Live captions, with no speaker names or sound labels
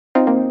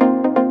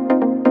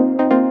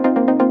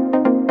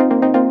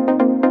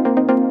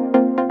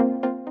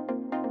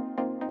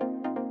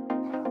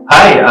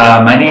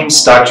Hi, my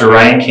name's Dr.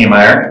 Ryan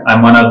Kmeyer.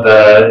 I'm one of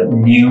the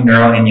new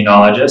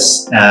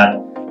neuroimmunologists at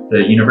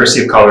the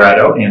University of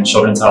Colorado and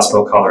Children's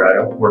Hospital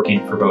Colorado,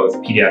 working for both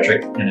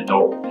pediatric and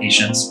adult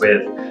patients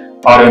with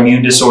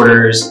autoimmune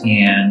disorders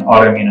and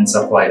autoimmune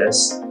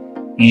encephalitis.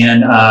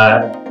 And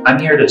I'm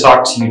here to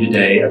talk to you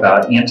today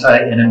about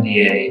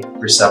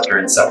anti-NMDA receptor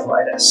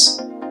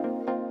encephalitis.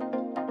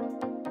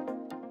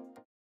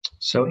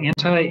 So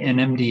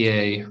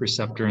anti-NMDA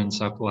receptor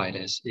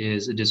encephalitis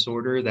is a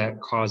disorder that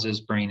causes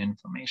brain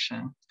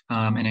inflammation,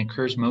 and it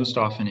occurs most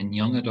often in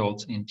young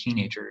adults and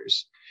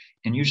teenagers,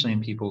 and usually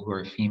in people who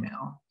are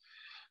female,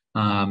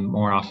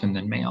 more often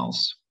than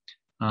males.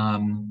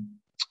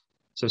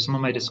 So some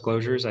of my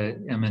disclosures: I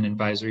am an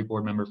advisory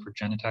board member for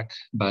Genentech,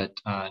 but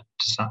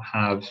does not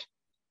have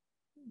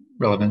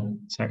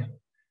relevant, sorry.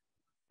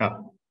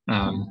 Oh,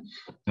 I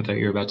thought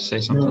you were about to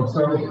say something. No,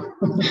 sorry.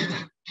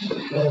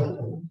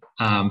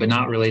 But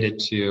not related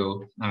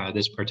to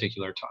this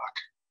particular talk.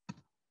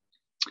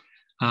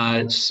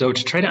 So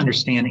to try to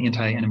understand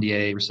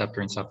anti-NMDA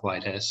receptor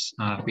encephalitis,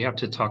 we have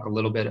to talk a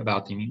little bit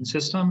about the immune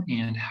system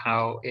and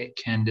how it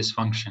can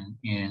dysfunction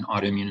in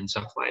autoimmune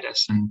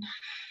encephalitis. And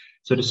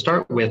so to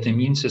start with, the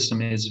immune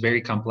system is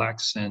very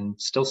complex and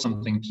still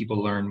something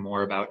people learn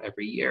more about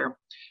every year.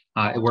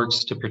 It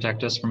works to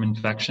protect us from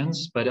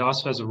infections, but it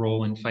also has a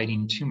role in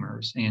fighting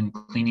tumors and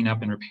cleaning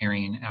up and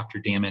repairing after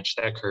damage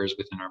that occurs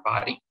within our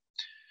body.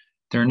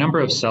 There are a number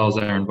of cells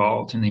that are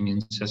involved in the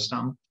immune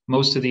system.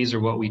 Most of these are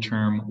what we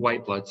term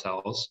white blood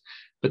cells,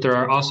 but there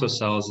are also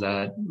cells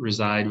that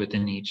reside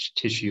within each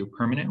tissue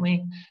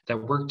permanently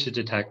that work to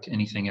detect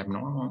anything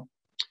abnormal.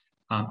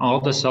 All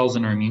the cells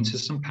in our immune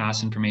system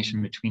pass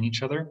information between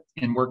each other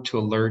and work to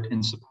alert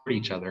and support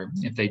each other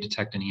if they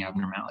detect any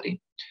abnormality.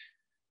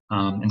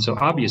 And so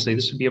obviously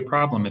this would be a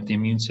problem if the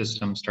immune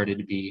system started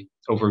to be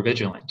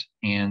overvigilant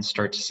and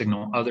start to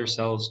signal other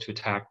cells to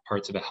attack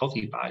parts of a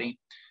healthy body.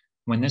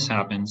 When this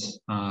happens,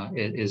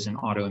 it is an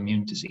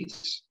autoimmune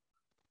disease.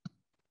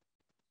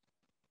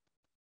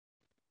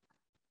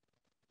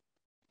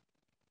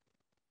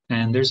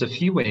 And there's a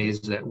few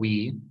ways that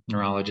we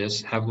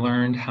neurologists have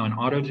learned how an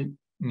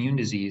autoimmune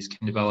disease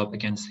can develop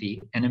against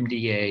the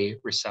NMDA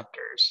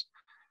receptors.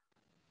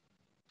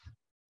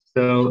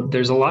 So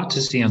there's a lot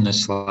to see on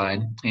this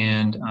slide.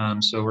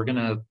 And so we're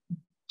gonna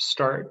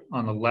start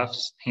on the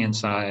left-hand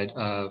side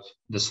of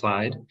the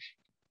slide.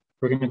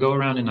 We're going to go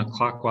around in a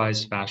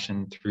clockwise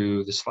fashion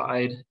through the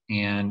slide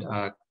and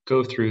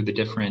go through the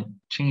different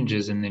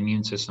changes in the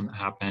immune system that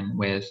happen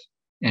with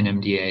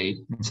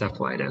NMDA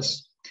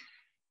encephalitis.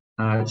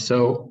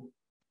 So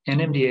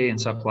NMDA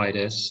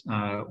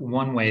encephalitis,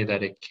 one way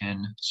that it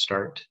can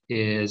start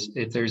is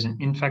if there's an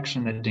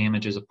infection that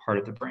damages a part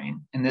of the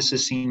brain. And this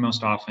is seen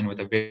most often with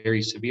a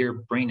very severe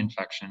brain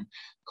infection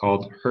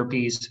called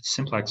herpes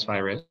simplex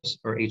virus,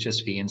 or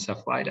HSV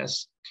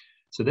encephalitis.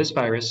 So this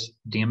virus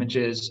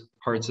damages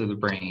parts of the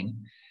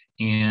brain,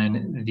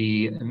 and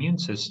the immune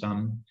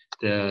system,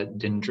 the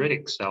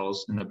dendritic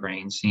cells in the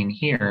brain seen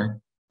here,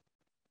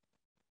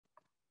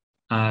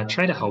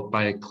 try to help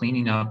by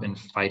cleaning up and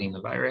fighting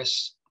the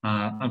virus.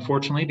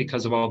 Unfortunately,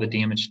 because of all the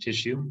damaged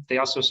tissue, they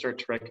also start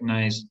to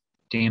recognize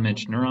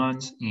damaged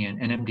neurons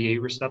and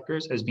NMDA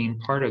receptors as being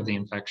part of the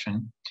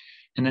infection,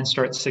 and then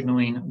start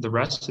signaling the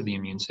rest of the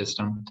immune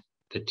system,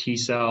 the T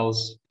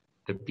cells,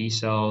 the B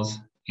cells,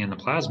 and the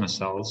plasma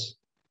cells,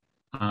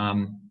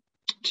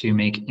 to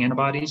make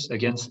antibodies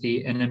against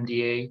the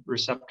NMDA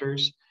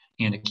receptors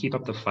and to keep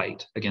up the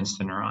fight against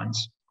the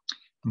neurons.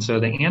 And so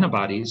the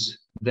antibodies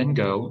then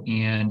go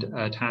and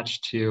attach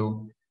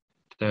to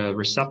the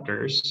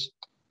receptors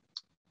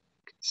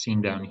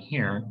seen down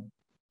here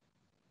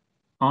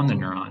on the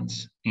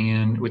neurons,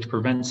 and which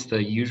prevents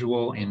the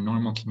usual and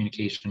normal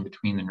communication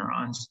between the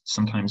neurons,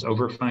 sometimes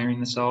overfiring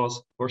the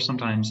cells or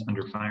sometimes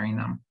underfiring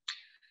them.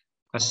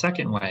 A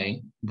second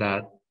way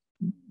that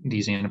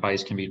these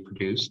antibodies can be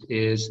produced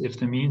is if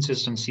the immune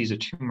system sees a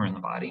tumor in the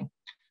body,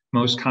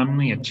 most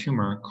commonly a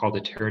tumor called a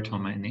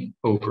teratoma in the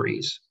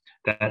ovaries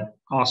that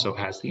also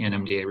has the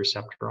NMDA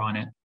receptor on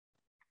it.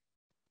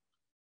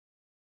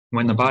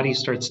 When the body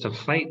starts to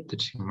fight the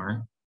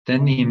tumor,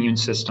 then the immune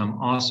system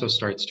also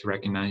starts to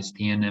recognize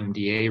the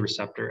NMDA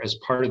receptor as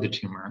part of the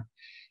tumor.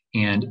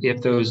 And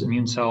if those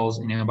immune cells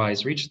and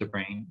antibodies reach the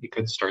brain, it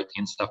could start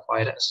the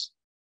encephalitis.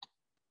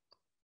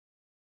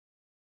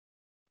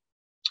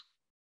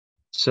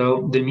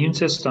 So the immune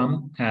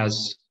system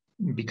has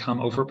become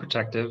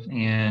overprotective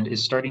and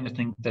is starting to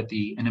think that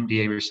the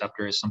NMDA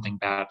receptor is something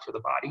bad for the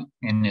body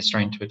and is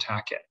trying to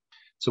attack it.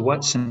 So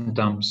what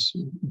symptoms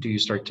do you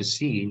start to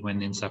see when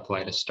the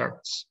encephalitis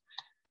starts?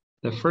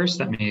 The first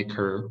that may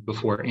occur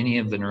before any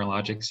of the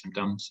neurologic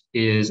symptoms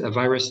is a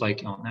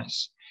virus-like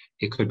illness.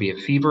 It could be a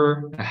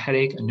fever, a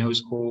headache, a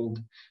nose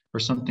cold, or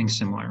something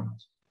similar.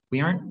 We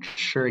aren't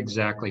sure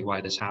exactly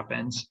why this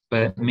happens,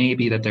 but it may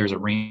be that there's a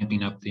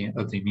ramping up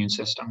of the immune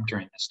system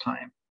during this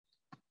time.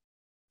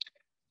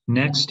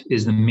 Next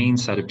is the main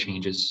set of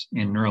changes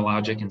in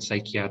neurologic and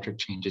psychiatric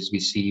changes we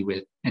see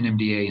with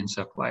NMDA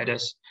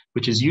encephalitis,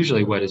 which is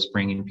usually what is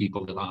bringing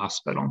people to the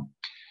hospital.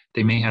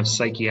 They may have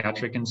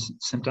psychiatric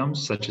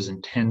symptoms such as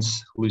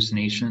intense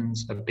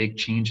hallucinations, a big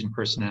change in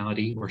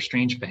personality, or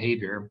strange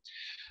behavior,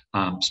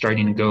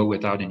 starting to go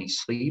without any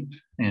sleep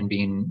and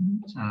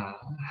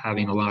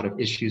having a lot of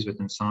issues with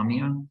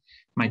insomnia.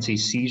 Might say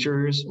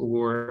seizures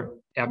or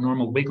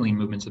abnormal wiggling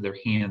movements of their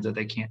hands that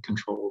they can't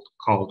control,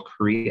 called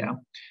chorea.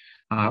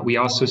 We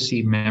also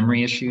see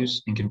memory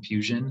issues and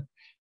confusion,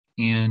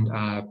 and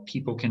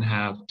people can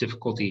have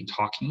difficulty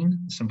talking,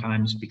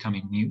 sometimes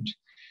becoming mute.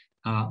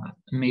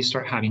 May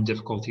start having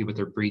difficulty with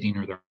their breathing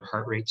or their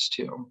heart rates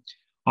too.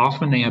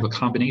 Often they have a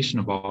combination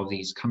of all of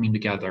these coming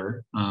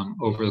together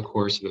over the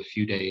course of a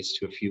few days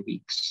to a few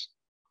weeks.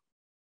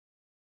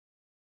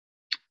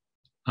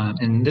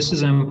 And this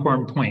is an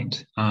important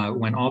point.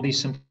 When all these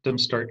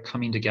symptoms start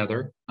coming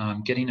together,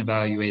 getting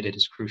evaluated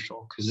is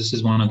crucial, because this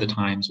is one of the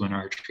times when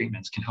our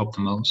treatments can help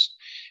the most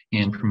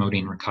in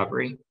promoting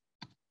recovery.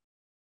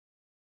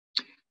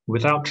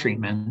 Without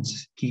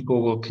treatments,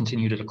 people will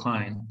continue to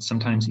decline,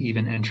 sometimes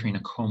even entering a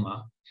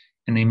coma,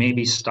 and they may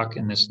be stuck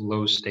in this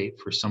low state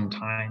for some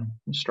time,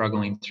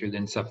 struggling through the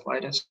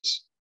encephalitis.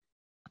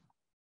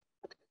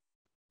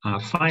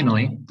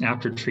 Finally,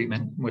 after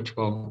treatment, which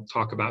we'll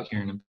talk about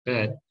here in a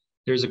bit,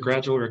 there's a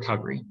gradual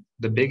recovery.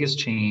 The biggest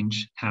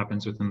change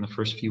happens within the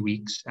first few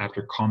weeks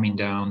after calming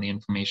down the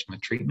inflammation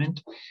with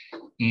treatment.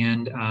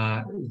 And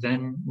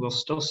then we'll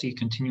still see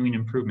continuing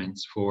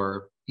improvements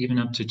for even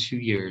up to 2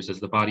 years as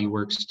the body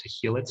works to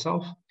heal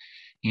itself,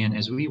 and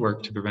as we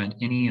work to prevent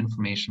any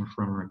inflammation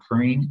from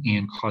recurring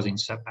and causing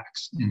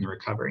setbacks in the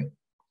recovery.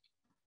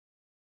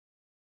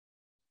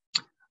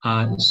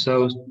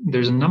 So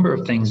there's a number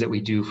of things that we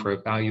do for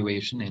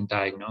evaluation and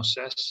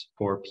diagnosis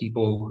for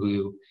people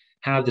who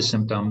have the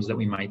symptoms that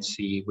we might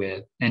see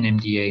with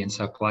NMDA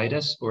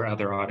encephalitis or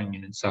other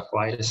autoimmune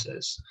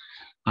encephalitises.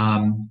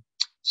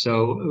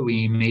 So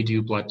we may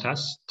do blood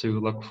tests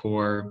to look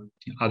for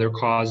other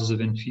causes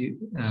of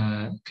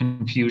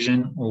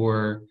confusion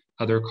or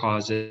other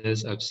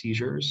causes of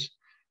seizures.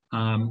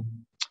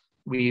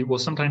 We will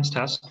sometimes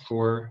test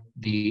for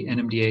the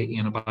NMDA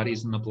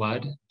antibodies in the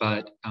blood,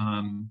 but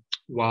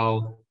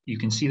while you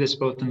can see this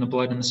both in the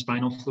blood and the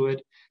spinal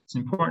fluid, it's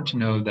important to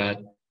know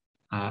that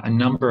a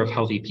number of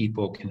healthy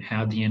people can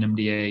have the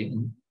NMDA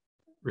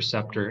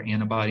receptor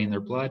antibody in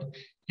their blood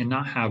and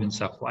not have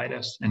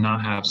encephalitis and not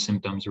have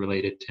symptoms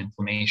related to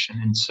inflammation.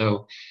 And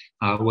so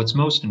what's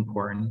most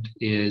important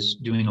is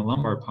doing a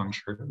lumbar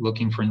puncture,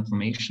 looking for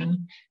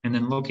inflammation, and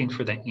then looking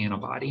for the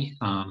antibody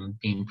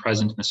being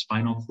present in the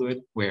spinal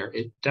fluid where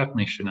it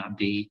definitely should not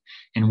be,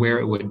 and where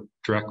it would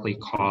directly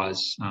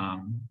cause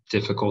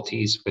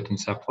difficulties with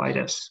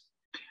encephalitis.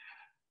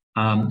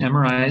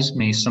 MRIs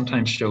may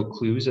sometimes show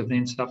clues of the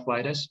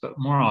encephalitis, but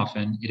more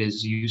often it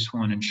is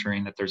useful in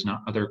ensuring that there's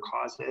not other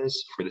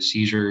causes for the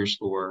seizures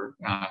or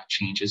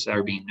changes that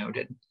are being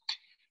noted.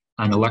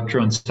 An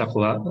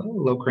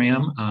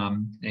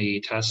electroencephalogram, a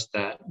test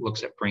that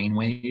looks at brain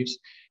waves,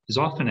 is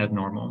often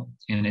abnormal,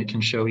 and it can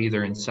show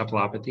either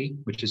encephalopathy,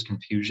 which is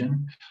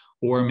confusion,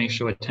 or may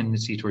show a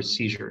tendency towards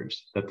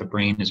seizures, that the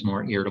brain is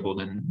more irritable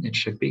than it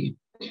should be.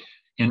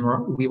 And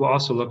we will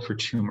also look for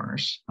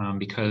tumors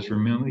because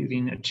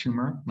removing a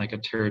tumor like a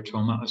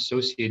teratoma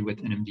associated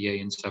with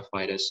NMDA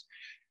encephalitis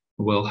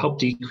will help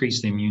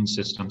decrease the immune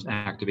system's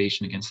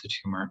activation against the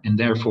tumor, and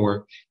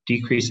therefore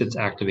decrease its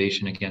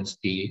activation against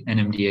the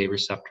NMDA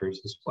receptors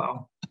as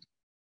well.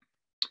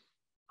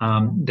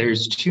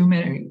 There's two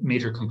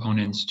major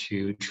components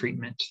to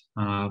treatment,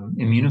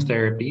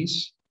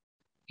 immunotherapies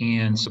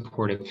and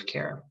supportive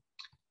care.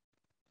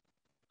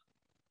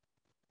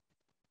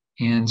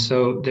 And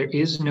so there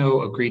is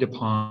no agreed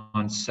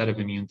upon set of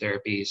immune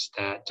therapies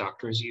that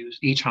doctors use.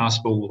 Each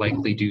hospital will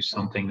likely do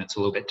something that's a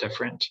little bit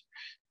different,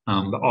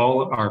 but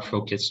all are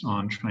focused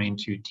on trying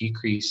to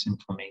decrease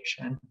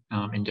inflammation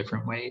in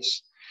different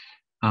ways.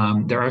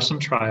 There are some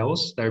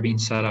trials that are being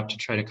set up to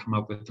try to come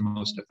up with the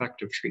most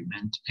effective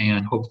treatment,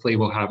 and hopefully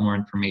we'll have more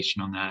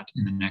information on that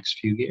in the next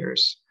few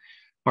years.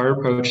 Our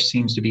approach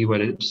seems to be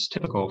what is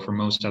typical for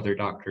most other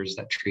doctors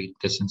that treat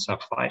this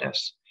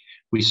encephalitis.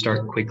 We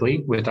start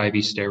quickly with IV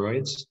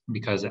steroids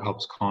because it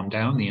helps calm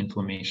down the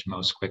inflammation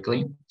most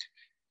quickly.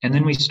 And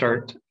then we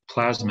start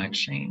plasma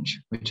exchange,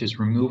 which is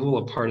removal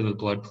of part of the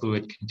blood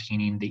fluid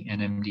containing the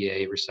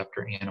NMDA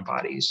receptor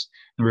antibodies,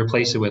 and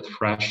replace it with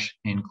fresh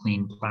and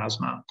clean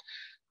plasma,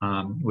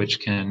 which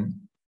can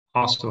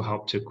also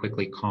help to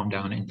quickly calm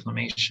down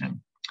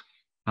inflammation.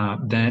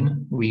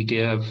 Then we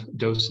give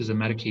doses of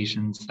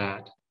medications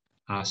that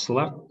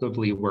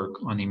selectively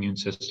work on the immune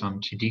system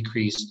to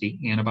decrease the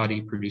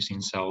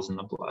antibody-producing cells in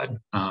the blood,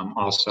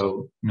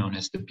 also known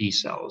as the B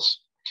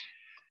cells.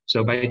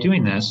 So by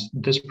doing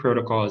this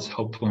protocol is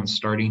helpful in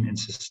starting and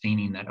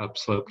sustaining that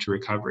upslope to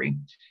recovery.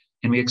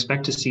 And we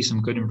expect to see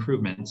some good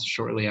improvements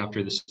shortly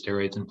after the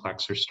steroids and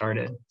PLEX are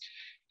started.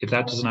 If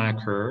that does not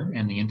occur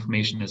and the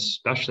inflammation is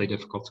especially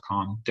difficult to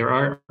calm, there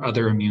are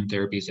other immune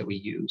therapies that we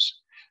use,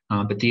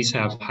 but these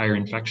have higher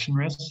infection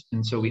risks,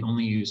 and so we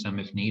only use them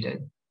if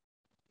needed.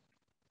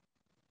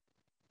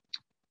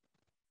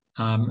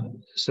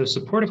 So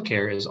supportive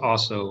care is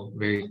also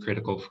very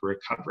critical for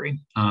recovery,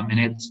 and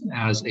it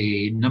has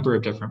a number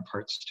of different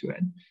parts to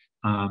it.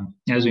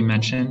 As we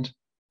mentioned,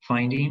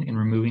 finding and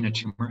removing a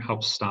tumor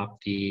helps stop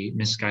the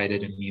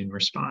misguided immune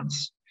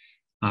response.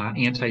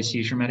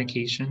 Anti-seizure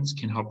medications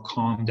can help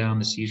calm down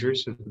the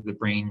seizures so that the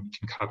brain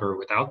can cover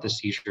without the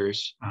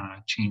seizures,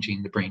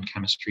 changing the brain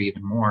chemistry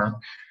even more.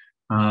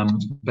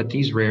 But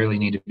these rarely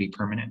need to be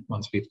permanent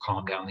once we've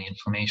calmed down the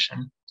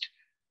inflammation.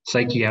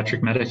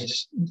 Psychiatric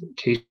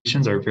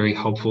medications are very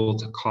helpful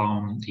to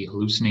calm the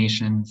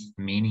hallucinations,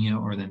 mania,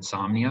 or the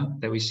insomnia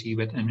that we see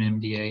with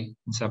NMDA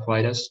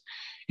encephalitis.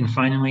 And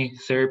finally,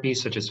 therapies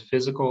such as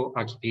physical,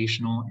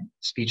 occupational,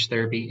 speech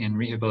therapy, and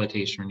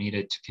rehabilitation are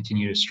needed to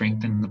continue to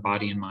strengthen the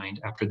body and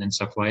mind after the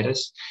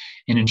encephalitis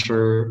and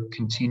ensure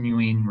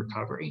continuing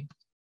recovery.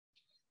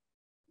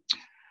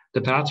 The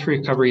path to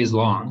recovery is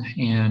long,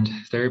 and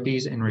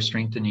therapies and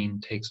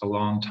re-strengthening takes a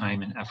long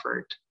time and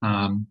effort,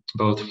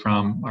 both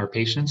from our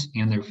patients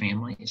and their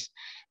families.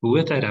 But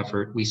with that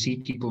effort, we see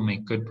people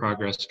make good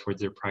progress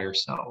towards their prior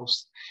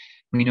selves.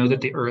 We know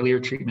that the earlier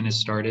treatment is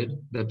started,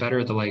 the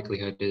better the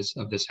likelihood is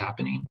of this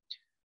happening.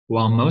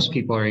 While most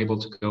people are able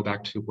to go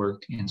back to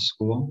work and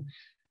school,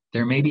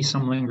 there may be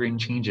some lingering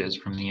changes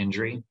from the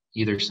injury,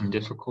 either some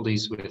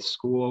difficulties with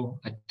school,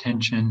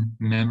 attention,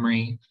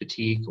 memory,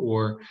 fatigue,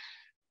 or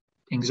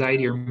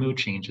anxiety or mood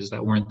changes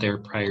that weren't there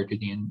prior to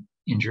the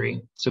injury.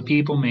 So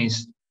people may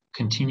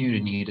continue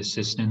to need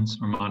assistance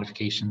or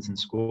modifications in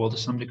school to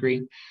some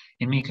degree,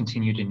 and may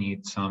continue to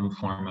need some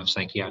form of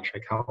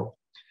psychiatric help.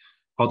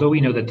 Although we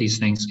know that these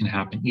things can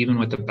happen even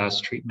with the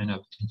best treatment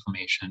of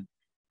inflammation,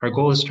 our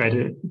goal is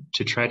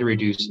to try to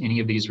reduce any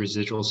of these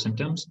residual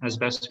symptoms as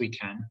best we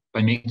can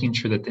by making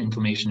sure that the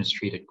inflammation is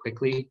treated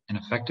quickly and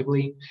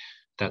effectively,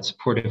 that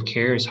supportive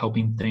care is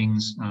helping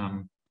things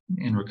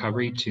in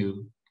recovery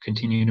to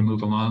continue to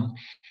move along,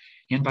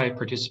 and by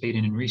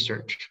participating in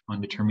research on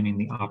determining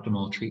the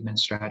optimal treatment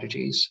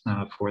strategies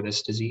for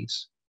this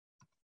disease.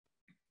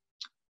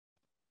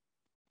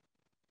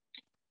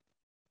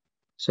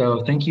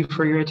 So thank you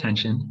for your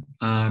attention.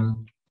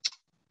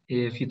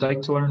 If you'd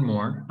like to learn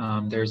more,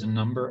 there's a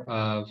number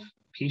of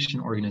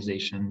patient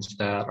organizations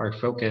that are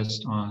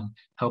focused on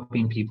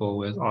helping people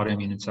with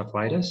autoimmune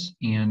encephalitis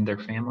and their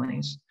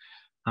families.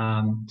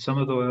 Some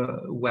of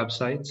the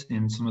websites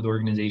and some of the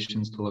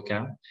organizations to look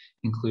at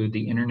include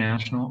the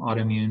International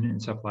Autoimmune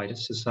Encephalitis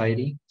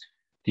Society,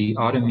 the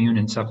Autoimmune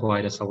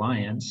Encephalitis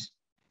Alliance,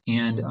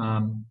 and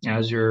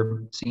as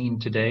you're seeing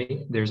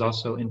today, there's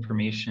also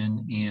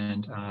information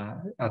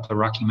at the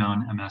Rocky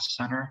Mountain MS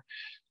Center.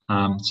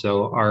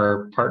 So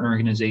our partner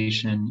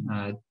organization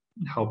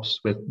helps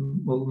with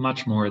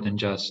much more than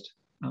just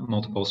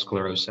multiple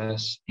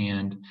sclerosis.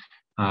 And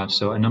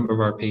so a number of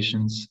our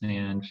patients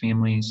and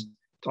families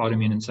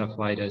autoimmune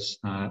encephalitis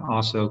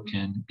also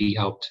can be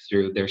helped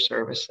through their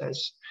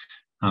services.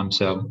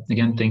 So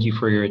again, thank you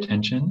for your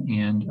attention,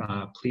 and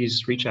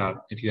please reach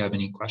out if you have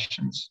any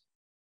questions.